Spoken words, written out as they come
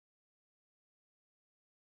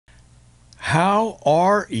How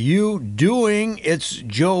are you doing? It's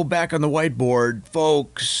Joe back on the whiteboard.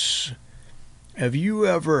 Folks, have you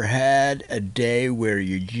ever had a day where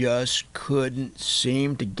you just couldn't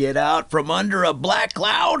seem to get out from under a black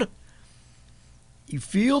cloud? You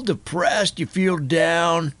feel depressed, you feel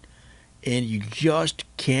down, and you just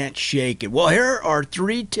can't shake it. Well, here are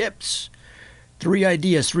 3 tips, 3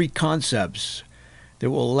 ideas, 3 concepts that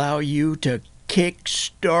will allow you to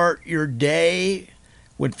kickstart your day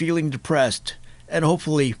when feeling depressed and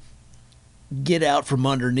hopefully get out from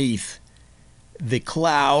underneath the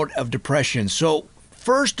cloud of depression. So,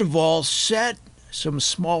 first of all, set some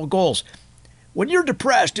small goals. When you're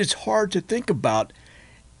depressed, it's hard to think about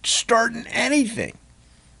starting anything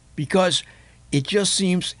because it just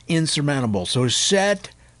seems insurmountable. So,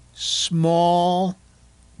 set small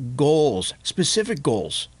goals, specific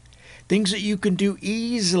goals, things that you can do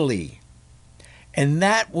easily, and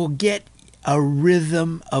that will get a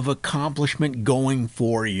rhythm of accomplishment going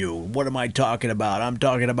for you. What am I talking about? I'm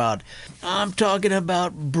talking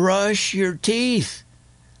about brush your teeth.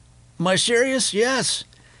 Am I serious? Yes.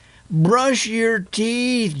 Brush your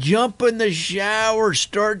teeth, jump in the shower,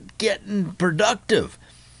 start getting productive,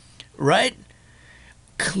 right?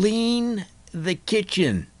 Clean the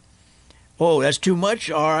kitchen. Oh, that's too much?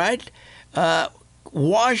 All right.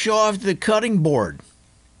 Wash off the cutting board.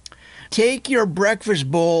 Take your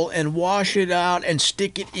breakfast bowl and wash it out and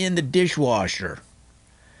stick it in the dishwasher.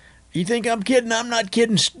 You think I'm kidding? I'm not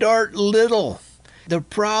kidding. Start little. The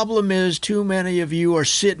problem is too many of you are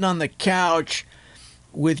sitting on the couch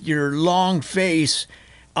with your long face.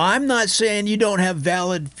 I'm not saying you don't have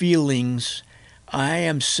valid feelings. I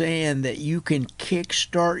am saying that you can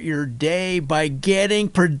kickstart your day by getting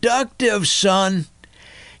productive, son.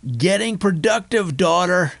 Getting productive,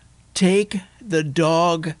 daughter. Take the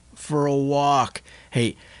dog for a walk.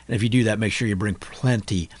 Hey, and if you do that, make sure you bring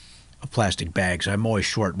plenty of plastic bags. I'm always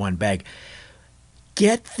short one bag.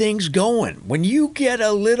 Get things going. When you get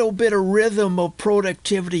a little bit of rhythm of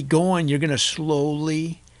productivity going, you're going to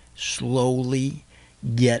slowly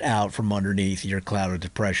get out from underneath your cloud of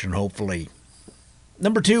depression, hopefully.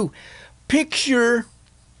 Number 2, picture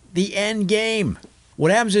the end game.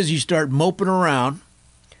 What happens is you start moping around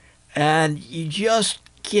and you just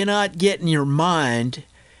cannot get in your mind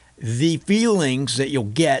the feelings that you'll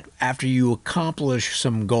get after you accomplish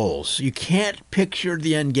some goals. You can't picture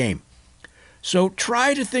the end game. So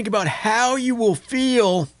try to think about how you will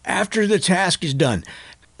feel after the task is done.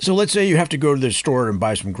 So let's say you have to go to the store and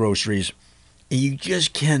buy some groceries, and you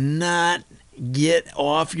just cannot get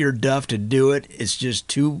off your duff to do it. It's just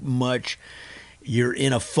too much. You're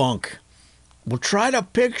in a funk. Well, try to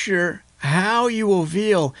picture how you will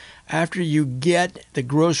feel after you get the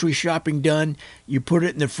grocery shopping done. You put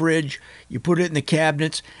it in the fridge, you put it in the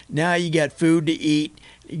cabinets. Now you got food to eat.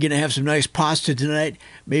 You're going to have some nice pasta tonight.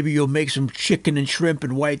 Maybe you'll make some chicken and shrimp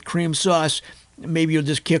and white cream sauce. Maybe you'll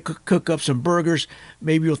just cook up some burgers.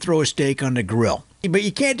 Maybe you'll throw a steak on the grill. But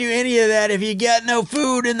you can't do any of that if you got no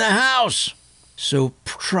food in the house. So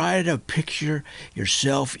try to picture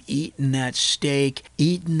yourself eating that steak,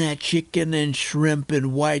 eating that chicken and shrimp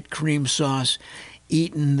and white cream sauce,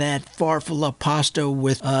 eating that farfalle pasta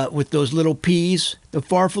with those little peas, the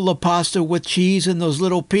farfalle pasta with cheese and those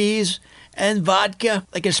little peas, and vodka,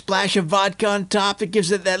 like a splash of vodka on top that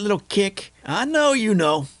gives it that little kick. I know you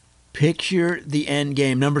know. Picture the end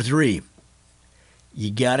game. Number 3, you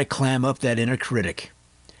got to clam up that inner critic.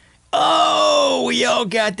 Oh, we all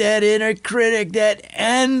got that inner critic, that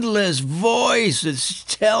endless voice that's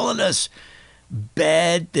telling us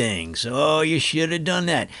bad things. Oh, you should have done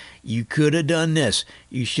that. You could have done this.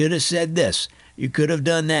 You should have said this. You could have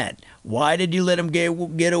done that. Why did you let him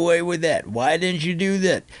get away with that? Why didn't you do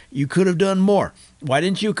that? You could have done more. Why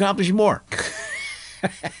didn't you accomplish more?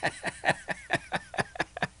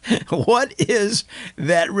 What is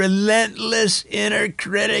that relentless inner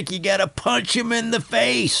critic? You got to punch him in the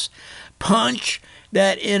face. Punch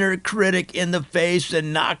that inner critic in the face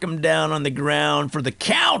and knock him down on the ground for the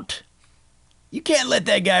count. You can't let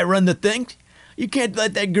that guy run the thing. You can't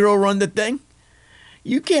let that girl run the thing.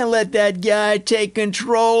 You can't let that guy take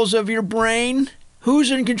controls of your brain.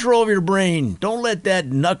 Who's in control of your brain? Don't let that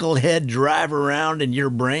knucklehead drive around in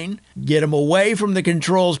your brain. Get him away from the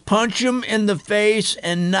controls, punch him in the face,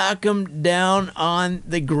 and knock him down on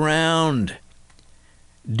the ground.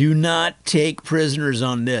 Do not take prisoners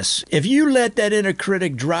on this. If you let that inner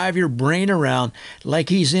critic drive your brain around like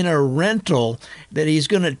he's in a rental that he's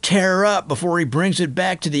going to tear up before he brings it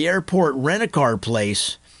back to the airport rent-a-car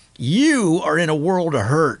place, you are in a world of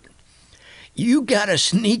hurt. You got to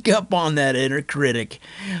sneak up on that inner critic.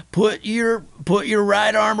 Put your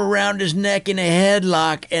right arm around his neck in a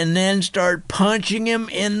headlock and then start punching him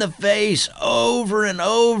in the face over and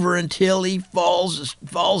over until he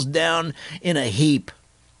falls down in a heap.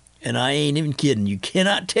 And I ain't even kidding. You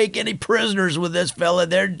cannot take any prisoners with this fella.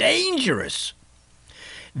 They're dangerous.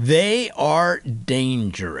 They are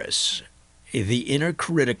dangerous. The inner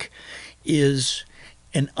critic is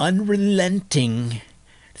an unrelenting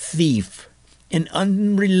thief, an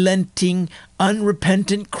unrelenting,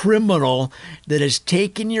 unrepentant criminal that has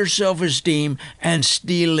taken your self-esteem and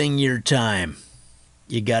stealing your time.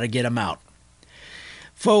 You got to get him out.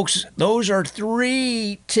 Folks, those are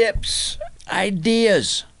 3 tips,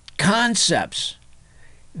 ideas, concepts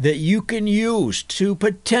that you can use to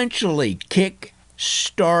potentially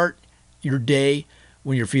kickstart your day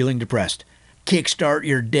when you're feeling depressed. Kickstart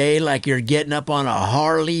your day like you're getting up on a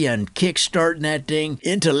Harley and kickstarting that thing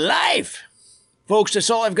into life. Folks,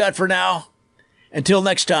 that's all I've got for now. Until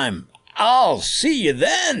next time, I'll see you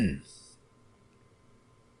then.